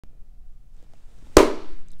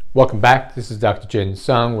Welcome back. This is Dr. Jin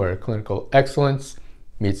Sung, where clinical excellence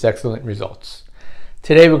meets excellent results.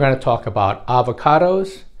 Today we're going to talk about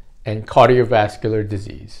avocados and cardiovascular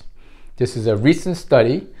disease. This is a recent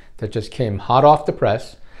study that just came hot off the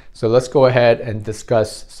press, so let's go ahead and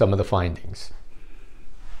discuss some of the findings.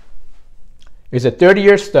 It's a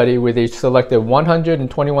 30-year study where they selected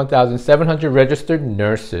 121,700 registered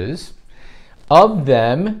nurses. Of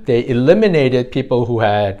them, they eliminated people who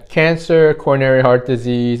had cancer, coronary heart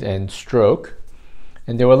disease, and stroke.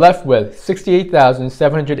 And they were left with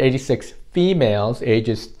 68,786 females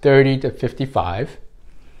ages 30 to 55.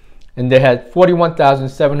 And they had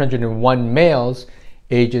 41,701 males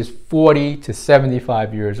ages 40 to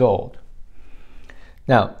 75 years old.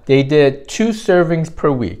 Now, they did 2 servings per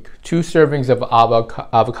week, 2 servings of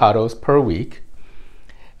avocados per week.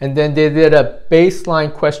 And then they did a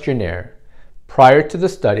baseline questionnaire prior to the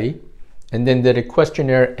study, and then did a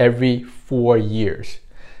questionnaire every 4 years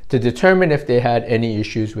to determine if they had any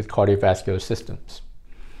issues with cardiovascular systems.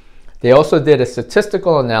 They also did a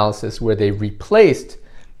statistical analysis where they replaced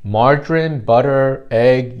margarine, butter,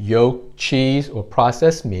 egg, yolk, cheese, or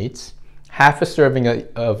processed meats, half a serving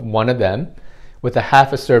of one of them, with a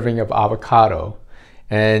half a serving of avocado.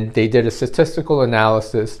 And they did a statistical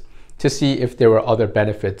analysis to see if there were other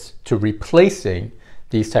benefits to replacing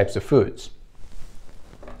these types of foods.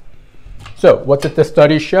 So what did the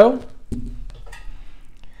study show?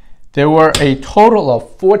 There were a total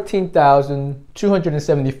of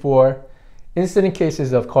 14,274 incident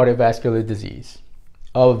cases of cardiovascular disease.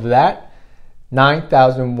 Of that,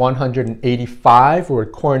 9,185 were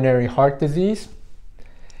coronary heart disease,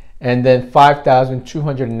 and then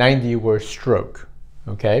 5,290 were stroke.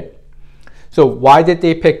 Okay? So why did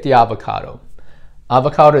they pick the avocado?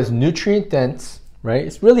 Avocado is nutrient dense, right?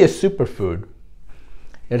 It's really a superfood.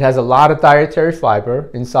 It has a lot of dietary fiber,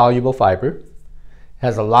 insoluble fiber. It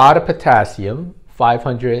has a lot of potassium,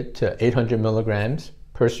 500 to 800 milligrams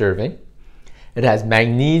per serving. It has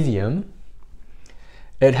magnesium.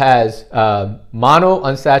 It has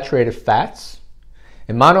monounsaturated fats.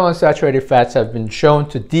 And monounsaturated fats have been shown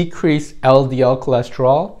to decrease LDL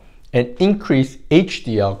cholesterol and increase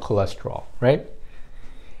HDL cholesterol, right?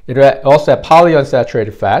 It also has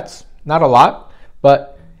polyunsaturated fats, not a lot,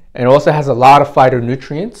 but it also has a lot of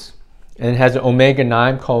phytonutrients, and it has an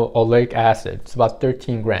omega-9 called oleic acid. It's about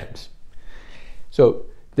 13 grams. So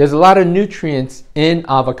there's a lot of nutrients in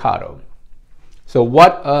avocado. So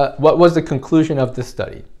what was the conclusion of this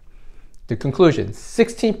study? The conclusion,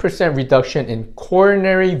 16% reduction in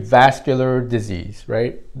coronary vascular disease,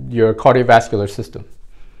 right? Your cardiovascular system.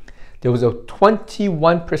 There was a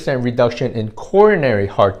 21% reduction in coronary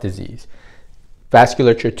heart disease,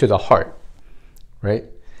 vasculature to the heart, right?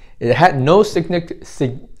 It had no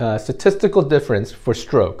statistical difference for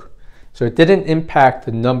stroke. So it didn't impact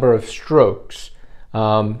the number of strokes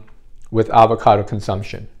with avocado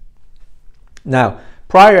consumption. Now,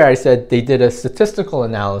 prior I said they did a statistical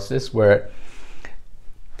analysis where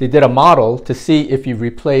they did a model to see if you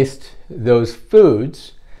replaced those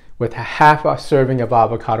foods with a half a serving of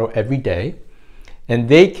avocado every day. And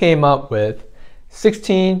they came up with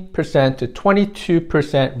 16% to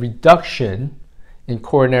 22% reduction in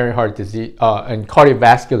coronary heart disease and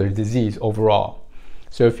cardiovascular disease overall.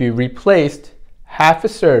 So if you replaced half a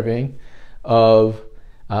serving of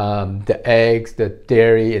the eggs, the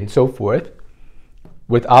dairy, and so forth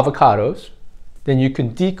with avocados, then you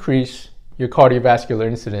can decrease your cardiovascular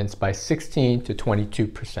incidence by 16 to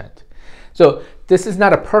 22%. So this is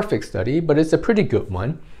not a perfect study, but it's a pretty good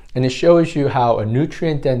one, and it shows you how a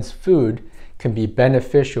nutrient-dense food can be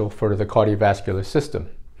beneficial for the cardiovascular system.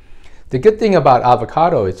 The good thing about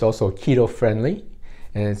avocado, it's also keto-friendly,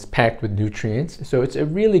 and it's packed with nutrients, so it's a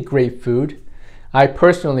really great food. I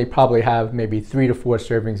personally probably have maybe 3 to 4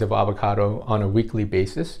 servings of avocado on a weekly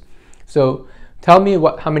basis. So tell me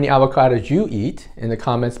how many avocados you eat in the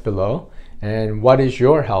comments below, and what is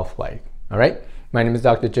your health like, all right? My name is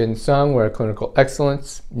Dr. Jin Sung, where clinical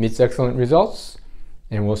excellence meets excellent results,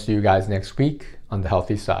 and we'll see you guys next week on the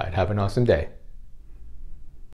healthy side. Have an awesome day.